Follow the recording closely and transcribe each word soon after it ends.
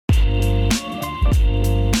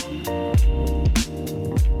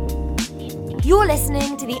You're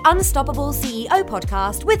listening to the Unstoppable CEO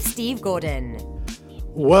podcast with Steve Gordon.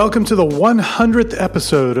 Welcome to the 100th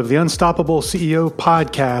episode of the Unstoppable CEO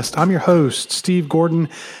podcast. I'm your host, Steve Gordon,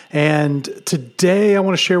 and today I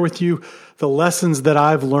want to share with you the lessons that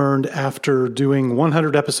I've learned after doing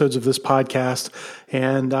 100 episodes of this podcast.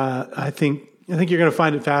 And I think you're going to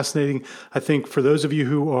find it fascinating. I think for those of you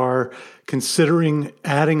who are considering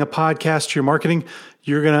adding a podcast to your marketing,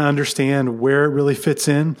 you're going to understand where it really fits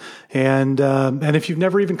in. And if you've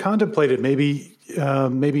never even contemplated, maybe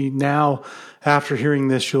now after hearing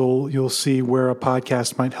this, you'll see where a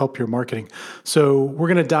podcast might help your marketing. So we're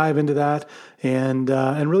going to dive into that and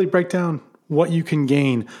really break down what you can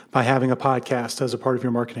gain by having a podcast as a part of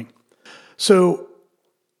your marketing. So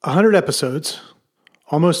 100 episodes,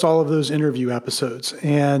 almost all of those interview episodes.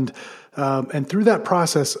 And through that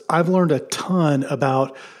process, I've learned a ton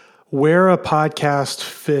about where a podcast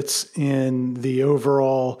fits in the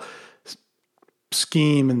overall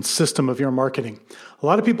scheme and system of your marketing. A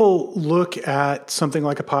lot of people look at something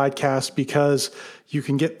like a podcast because you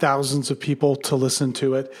can get thousands of people to listen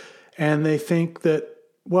to it. And they think that,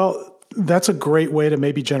 well, that's a great way to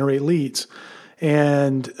maybe generate leads.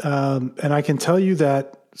 And I can tell you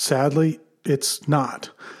that sadly, it's not.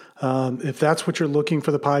 If that's what you're looking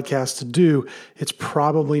for the podcast to do, it's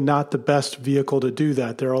probably not the best vehicle to do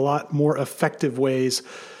that. There are a lot more effective ways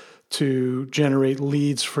to generate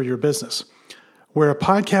leads for your business. Where a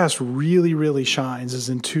podcast really, really shines is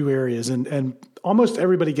in two areas. And almost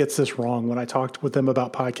everybody gets this wrong when I talked with them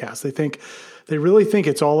about podcasts. They really think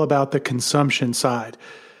it's all about the consumption side.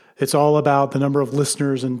 It's all about the number of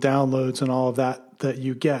listeners and downloads and all of that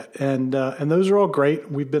you get. And those are all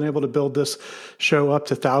great. We've been able to build this show up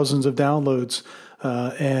to thousands of downloads.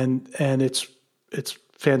 And it's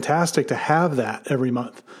fantastic to have that every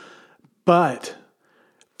month. But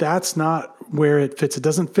that's not where it fits. It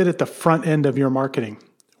doesn't fit at the front end of your marketing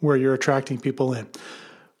where you're attracting people in.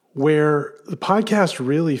 Where the podcast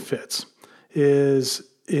really fits is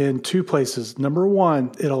in two places. Number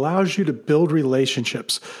one, it allows you to build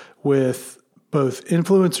relationships with both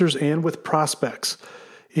influencers and with prospects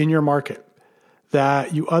in your market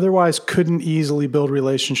that you otherwise couldn't easily build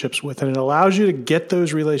relationships with. And it allows you to get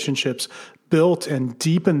those relationships built and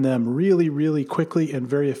deepen them really, really quickly and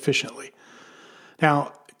very efficiently.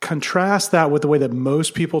 Now, contrast that with the way that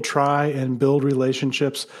most people try and build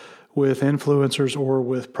relationships with influencers or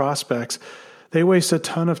with prospects. They waste a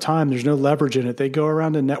ton of time. There's no leverage in it. They go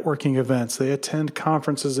around to networking events. They attend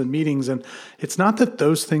conferences and meetings. And it's not that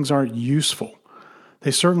those things aren't useful.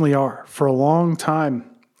 They certainly are. For a long time,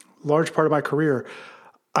 large part of my career,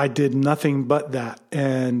 I did nothing but that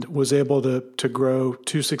and was able to grow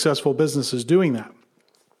two successful businesses doing that.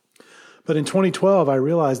 But in 2012, I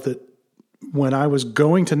realized that when I was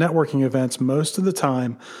going to networking events, most of the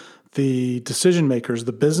time, the decision makers,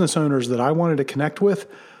 the business owners that I wanted to connect with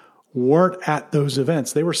weren't at those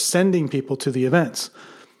events. They were sending people to the events.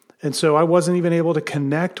 And so I wasn't even able to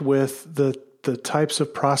connect with the types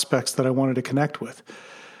of prospects that I wanted to connect with.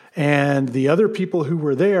 And the other people who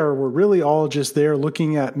were there were really all just there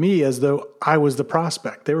looking at me as though I was the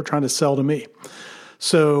prospect. They were trying to sell to me.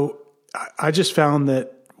 So I just found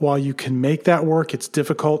that while you can make that work, it's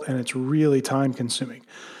difficult and it's really time consuming.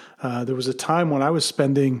 There was a time when I was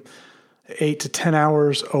spending 8 to 10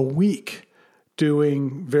 hours a week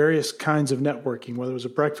doing various kinds of networking, whether it was a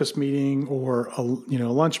breakfast meeting or a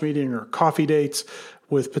lunch meeting or coffee dates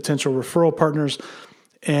with potential referral partners.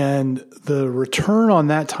 And the return on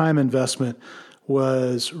that time investment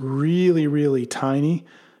was really, really tiny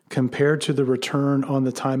compared to the return on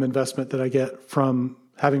the time investment that I get from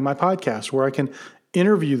having my podcast, where I can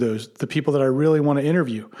interview the people that I really want to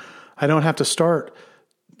interview. I don't have to start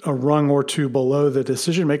a rung or two below the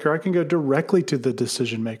decision maker. I can go directly to the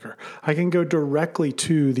decision maker. I can go directly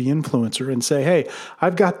to the influencer and say, hey,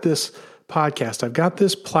 I've got this podcast. I've got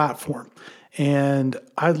this platform. And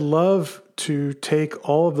I'd love to take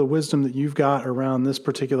all of the wisdom that you've got around this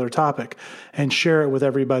particular topic and share it with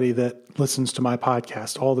everybody that listens to my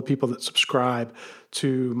podcast, all the people that subscribe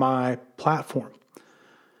to my platform.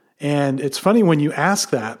 And it's funny when you ask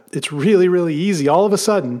that, it's really, really easy all of a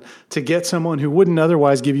sudden to get someone who wouldn't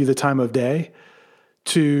otherwise give you the time of day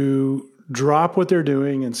to drop what they're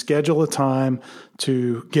doing and schedule a time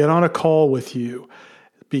to get on a call with you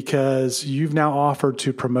because you've now offered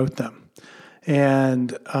to promote them.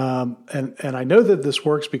 And I know that this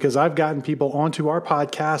works because I've gotten people onto our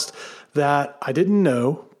podcast that I didn't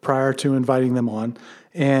know prior to inviting them on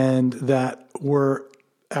and that were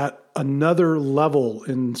at another level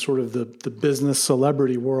in sort of the business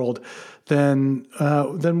celebrity world than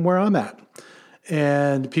where I'm at.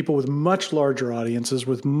 and people with much larger audiences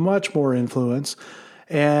with much more influence.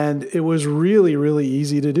 And it was really, really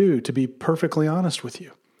easy to do, to be perfectly honest with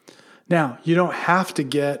you. Now, you don't have to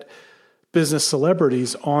get business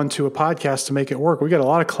celebrities onto a podcast to make it work. We got a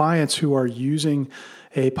lot of clients who are using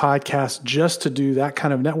a podcast just to do that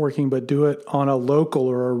kind of networking, but do it on a local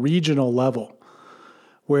or a regional level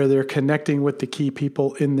where they're connecting with the key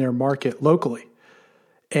people in their market locally.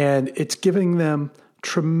 And it's giving them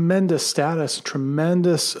tremendous status,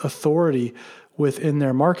 tremendous authority within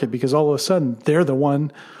their market, because all of a sudden they're the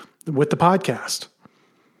one with the podcast.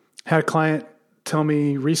 Had a client tell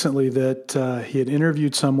me recently that he had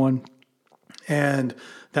interviewed someone, and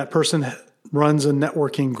that person runs a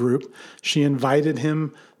networking group. She invited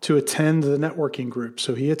him to attend the networking group.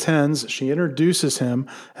 So he attends, she introduces him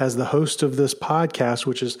as the host of this podcast,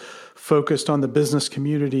 which is focused on the business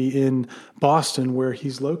community in Boston where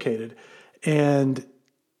he's located. And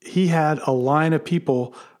he had a line of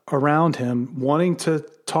people around him wanting to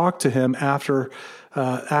talk to him after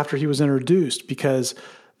he was introduced, because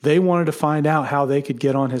they wanted to find out how they could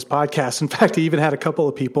get on his podcast. In fact, he even had a couple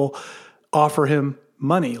of people offer him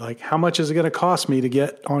money, like, how much is it going to cost me to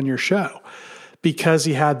get on your show? Because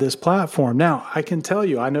he had this platform. Now, I can tell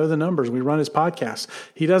you, I know the numbers. We run his podcast.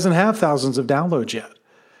 He doesn't have thousands of downloads yet.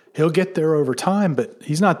 He'll get there over time, but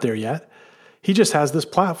he's not there yet. He just has this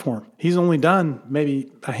platform. He's only done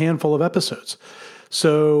maybe a handful of episodes.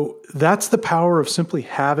 So that's the power of simply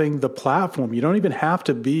having the platform. You don't even have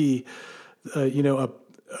to be,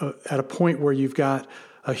 at a point where you've got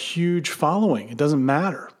a huge following. It doesn't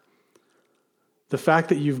matter. The fact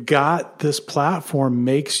that you've got this platform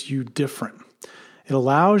makes you different. It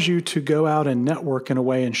allows you to go out and network in a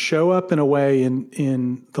way and show up in a way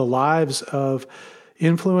in the lives of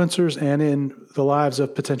influencers and in the lives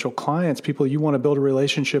of potential clients, people you want to build a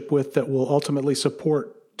relationship with that will ultimately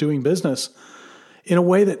support doing business in a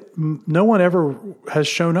way that no one ever has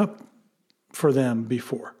shown up for them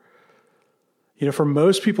before. For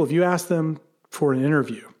most people, if you ask them for an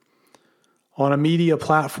interview on a media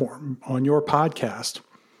platform, on your podcast,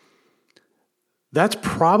 that's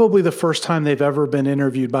probably the first time they've ever been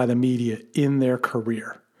interviewed by the media in their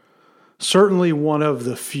career. Certainly one of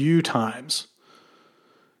the few times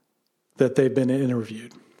that they've been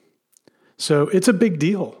interviewed. So it's a big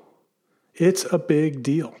deal. It's a big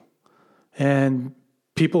deal. And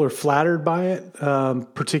people are flattered by it,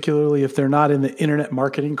 particularly if they're not in the internet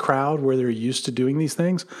marketing crowd where they're used to doing these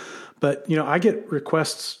things. But, I get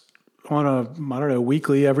requests on a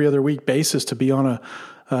weekly, every other week basis to be on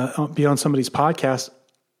somebody's podcast.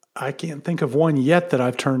 I can't think of one yet that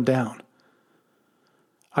I've turned down.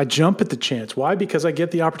 I jump at the chance. Why? Because I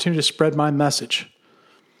get the opportunity to spread my message.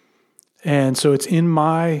 And so it's in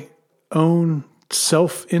my own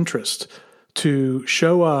self-interest to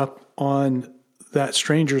show up on that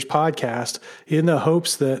stranger's podcast in the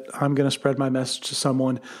hopes that I'm going to spread my message to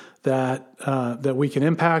someone that we can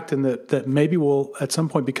impact and that maybe will at some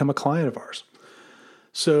point become a client of ours.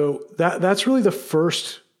 So that's really the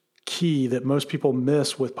first key that most people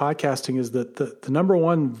miss with podcasting, is that the number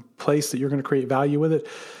one place that you're going to create value with it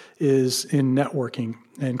is in networking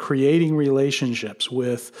and creating relationships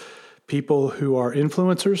with people who are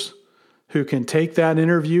influencers, who can take that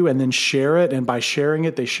interview and then share it. And by sharing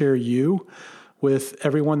it, they share you with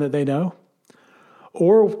everyone that they know,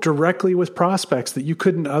 or directly with prospects that you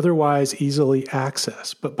couldn't otherwise easily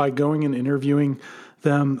access. But by going and interviewing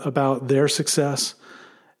them about their success,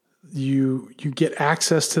 you get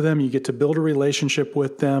access to them, you get to build a relationship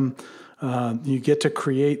with them, you get to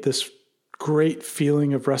create this great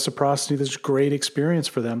feeling of reciprocity, this great experience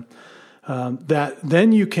for them, that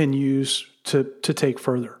then you can use to take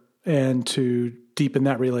further and to deepen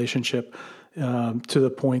that relationship to the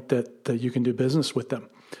point that you can do business with them.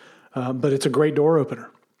 But it's a great door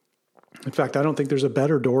opener. In fact, I don't think there's a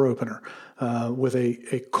better door opener with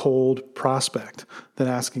a cold prospect than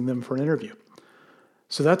asking them for an interview.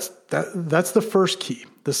 So that's the first key.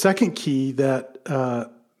 The second key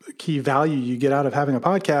key value you get out of having a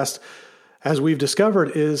podcast, as we've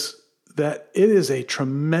discovered, is that it is a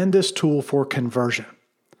tremendous tool for conversion.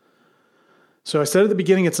 So I said at the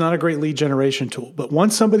beginning, it's not a great lead generation tool, but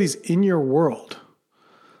once somebody's in your world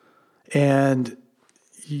and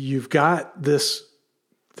you've got this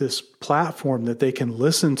platform that they can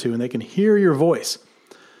listen to and they can hear your voice.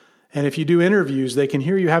 And if you do interviews, they can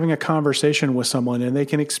hear you having a conversation with someone and they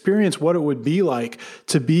can experience what it would be like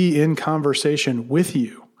to be in conversation with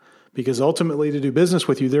you. Because ultimately, to do business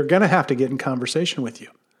with you, they're going to have to get in conversation with you.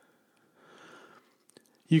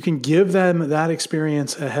 You can give them that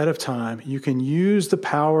experience ahead of time. You can use the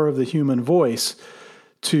power of the human voice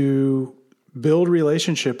to build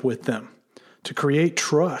relationship with them, to create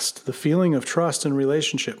trust, the feeling of trust and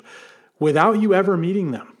relationship, without you ever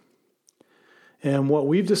meeting them. And what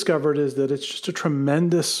we've discovered is that it's just a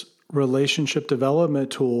tremendous relationship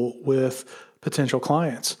development tool with potential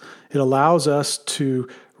clients. It allows us to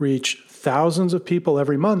reach thousands of people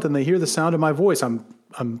every month, and they hear the sound of my voice.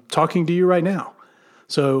 I'm talking to you right now.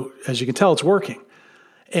 So as you can tell, it's working.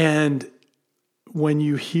 And when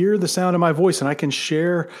you hear the sound of my voice and I can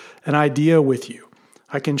share an idea with you,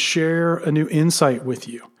 I can share a new insight with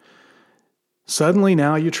you, suddenly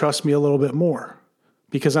now you trust me a little bit more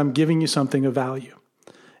because I'm giving you something of value.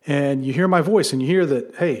 And you hear my voice and you hear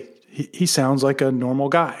that, hey, he sounds like a normal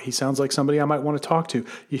guy. He sounds like somebody I might want to talk to.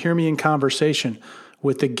 You hear me in conversation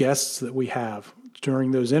with the guests that we have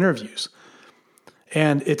during those interviews.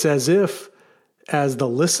 And it's as if, as the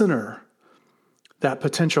listener, that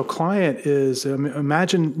potential client is,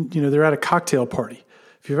 imagine, they're at a cocktail party.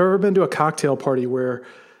 If you've ever been to a cocktail party where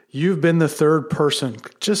you've been the third person,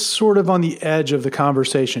 just sort of on the edge of the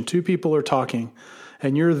conversation, two people are talking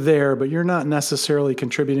and you're there, but you're not necessarily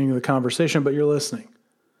contributing to the conversation, but you're listening.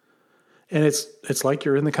 And it's like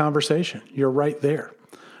you're in the conversation. You're right there.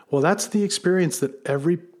 Well, that's the experience that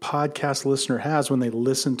every podcast listener has when they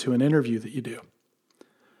listen to an interview that you do.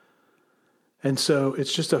 And so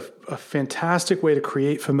it's just a fantastic way to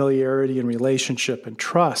create familiarity and relationship and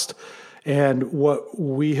trust. And what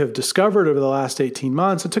we have discovered over the last 18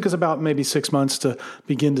 months, it took us about maybe 6 months to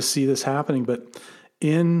begin to see this happening, but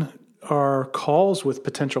in our calls with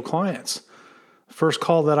potential clients, first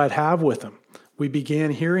call that I'd have with them, we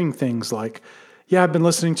began hearing things like, yeah, I've been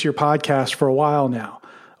listening to your podcast for a while now.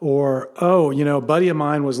 Or, a buddy of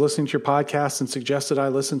mine was listening to your podcast and suggested I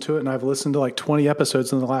listen to it, and I've listened to like 20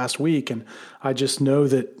 episodes in the last week, and I just know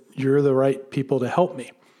that you're the right people to help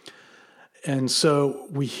me. And so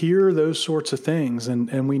we hear those sorts of things,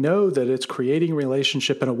 and we know that it's creating a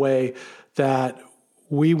relationship in a way that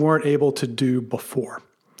we weren't able to do before.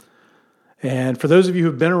 And for those of you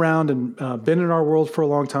who've been around and been in our world for a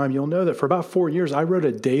long time, you'll know that for about 4 years, I wrote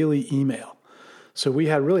a daily email. So we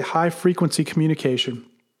had really high frequency communication.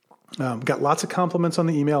 Got lots of compliments on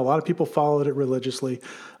the email. A lot of people followed it religiously.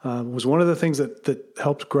 It was one of the things that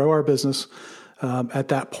helped grow our business at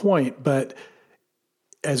that point. But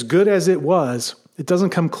as good as it was, it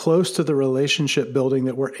doesn't come close to the relationship building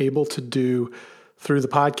that we're able to do through the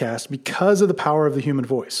podcast because of the power of the human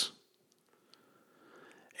voice.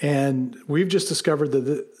 And we've just discovered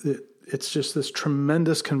that it's just this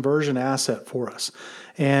tremendous conversion asset for us.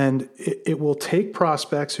 And it will take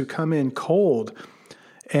prospects who come in cold,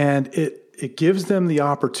 and it gives them the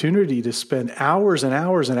opportunity to spend hours and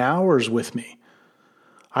hours and hours with me.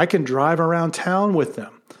 I can drive around town with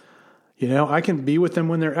them. I can be with them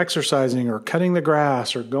when they're exercising or cutting the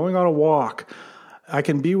grass or going on a walk. I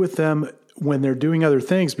can be with them when they're doing other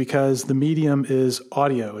things because the medium is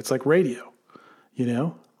audio. It's like radio,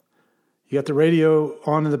 You got the radio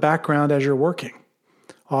on in the background as you're working,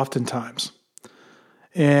 oftentimes.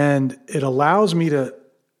 And it allows me to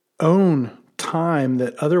own time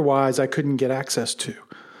that otherwise I couldn't get access to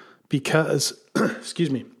because,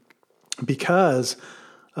 because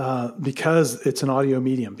it's an audio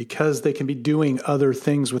medium, because they can be doing other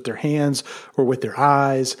things with their hands or with their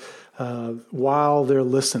eyes while they're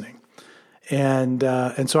listening. And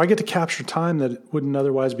so I get to capture time that wouldn't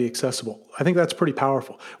otherwise be accessible. I think that's pretty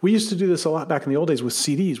powerful. We used to do this a lot back in the old days with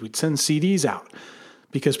CDs. We'd send CDs out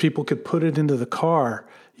because people could put it into the car.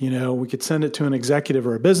 We could send it to an executive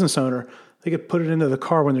or a business owner. They could put it into the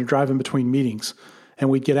car when they're driving between meetings, and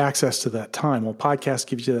we'd get access to that time. Well, podcast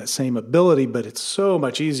gives you that same ability, but it's so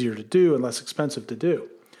much easier to do and less expensive to do.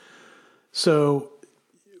 So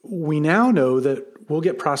we now know that we'll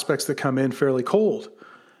get prospects that come in fairly cold,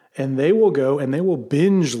 and they will go and they will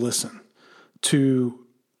binge listen to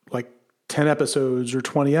like 10 episodes or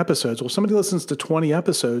 20 episodes. Well, somebody listens to 20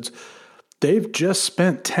 episodes, they've just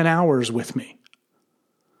spent 10 hours with me.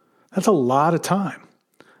 That's a lot of time.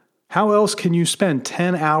 How else can you spend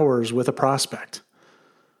 10 hours with a prospect?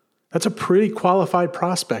 That's a pretty qualified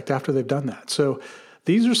prospect after they've done that. So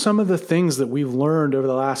these are some of the things that we've learned over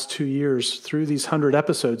the last 2 years through these 100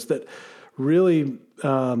 episodes that really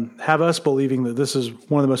have us believing that this is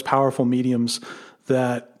one of the most powerful mediums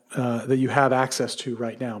that you have access to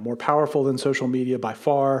right now. More powerful than social media by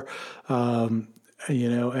far, and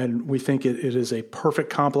we think it is a perfect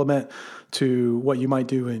complement to what you might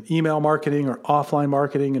do in email marketing or offline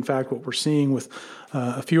marketing. In fact, what we're seeing with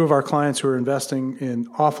a few of our clients who are investing in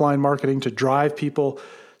offline marketing to drive people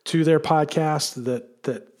to their podcast,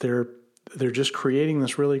 that they're just creating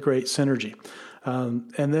this really great synergy.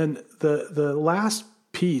 And then the last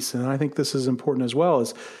piece, and I think this is important as well,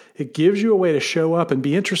 it gives you a way to show up and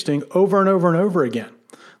be interesting over and over and over again.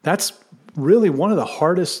 That's really one of the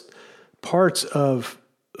hardest parts of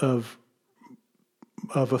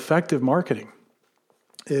effective marketing,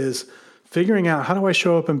 is figuring out, how do I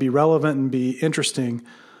show up and be relevant and be interesting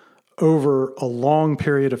over a long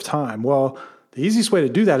period of time? Well, the easiest way to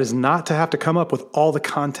do that is not to have to come up with all the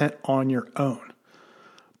content on your own,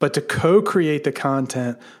 but to co-create the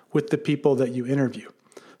content with the people that you interview.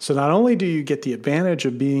 So not only do you get the advantage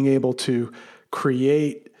of being able to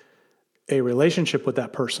create a relationship with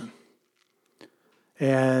that person,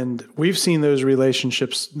 and we've seen those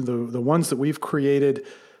relationships, the ones that we've created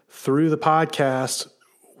through the podcast,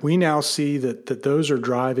 we now see that those are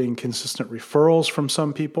driving consistent referrals from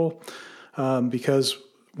some people because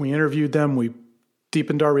we interviewed them, we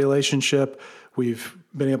deepened our relationship, we've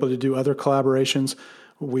been able to do other collaborations.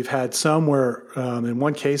 We've had some where, in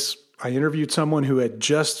one case, I interviewed someone who had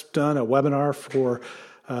just done a webinar for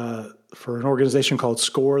an organization called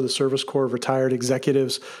SCORE, the Service Corps of Retired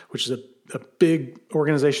Executives, which is a big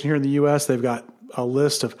organization here in the U.S. They've got a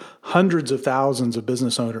list of hundreds of thousands of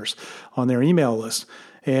business owners on their email list,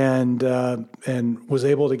 and was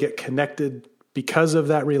able to get connected because of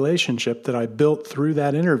that relationship that I built through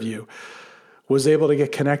that interview. Was able to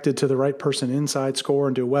get connected to the right person inside SCORE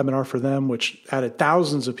and do a webinar for them, which added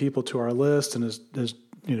thousands of people to our list and has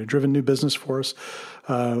driven new business for us.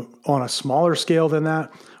 On a smaller scale than that,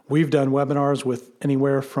 we've done webinars with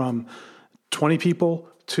anywhere from 20 people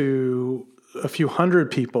to a few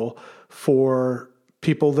hundred people for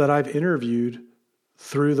people that I've interviewed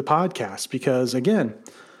through the podcast. Because again,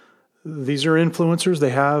 these are influencers.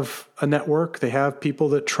 They have a network. They have people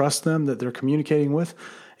that trust them, that they're communicating with.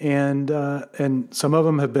 And some of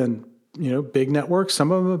them have been, big networks.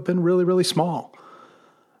 Some of them have been really, really small.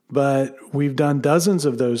 But we've done dozens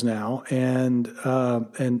of those now, and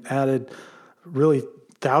added really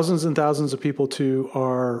thousands and thousands of people to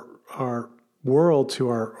our world, to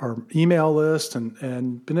our email list,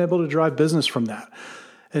 and been able to drive business from that.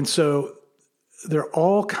 And so there are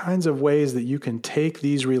all kinds of ways that you can take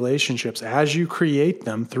these relationships as you create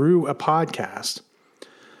them through a podcast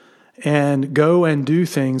and go and do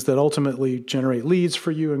things that ultimately generate leads for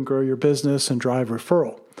you and grow your business and drive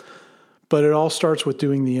referral. But it all starts with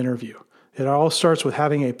doing the interview. It all starts with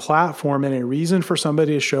having a platform and a reason for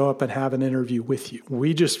somebody to show up and have an interview with you.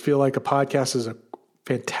 We just feel like a podcast is a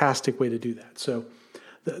fantastic way to do that. So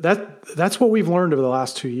that's what we've learned over the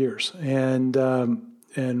last 2 years. And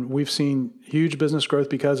we've seen huge business growth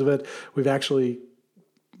because of it. We've actually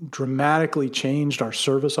dramatically changed our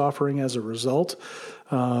service offering as a result.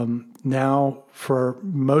 Now, for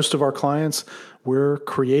most of our clients, we're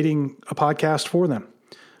creating a podcast for them.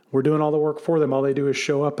 We're doing all the work for them. All they do is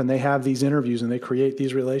show up and they have these interviews and they create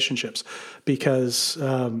these relationships, because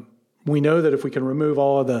we know that if we can remove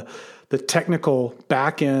all of the technical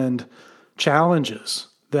back-end challenges,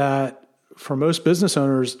 that for most business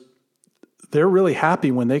owners, they're really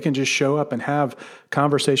happy when they can just show up and have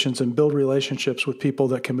conversations and build relationships with people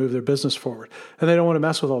that can move their business forward. And they don't want to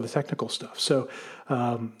mess with all the technical stuff. So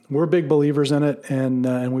we're big believers in it,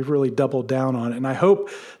 and we've really doubled down on it. And I hope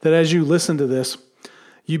that as you listen to this,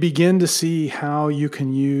 you begin to see how you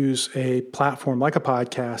can use a platform like a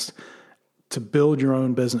podcast to build your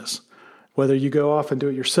own business. Whether you go off and do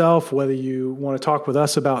it yourself, whether you want to talk with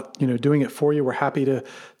us about, doing it for you, we're happy to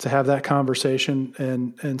have that conversation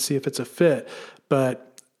and see if it's a fit.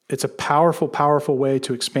 But it's a powerful, powerful way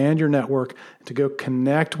to expand your network, to go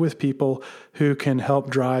connect with people who can help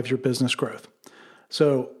drive your business growth.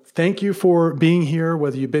 So thank you for being here,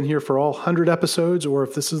 whether you've been here for all 100 episodes or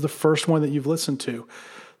if this is the first one that you've listened to.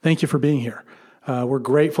 Thank you for being here. We're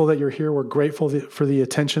grateful that you're here. We're grateful for the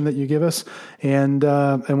attention that you give us, and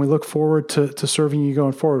we look forward to serving you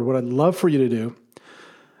going forward. What I'd love for you to do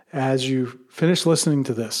as you finish listening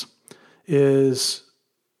to this is,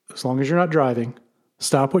 as long as you're not driving,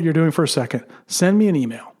 stop what you're doing for a second, send me an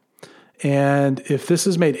email. And if this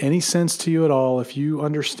has made any sense to you at all, if you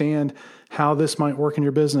understand how this might work in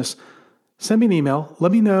your business, send me an email.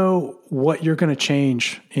 Let me know what you're going to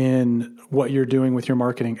change in what you're doing with your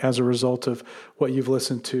marketing as a result of what you've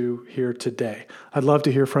listened to here today. I'd love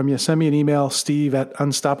to hear from you. Send me an email,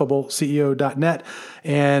 steve@unstoppableceo.net.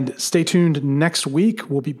 And stay tuned next week.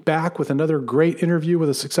 We'll be back with another great interview with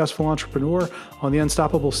a successful entrepreneur on the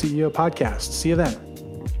Unstoppable CEO podcast. See you then.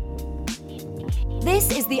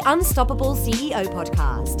 This is the Unstoppable CEO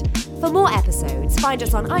podcast. For more episodes, find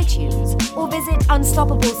us on iTunes or visit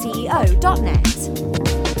unstoppableceo.net.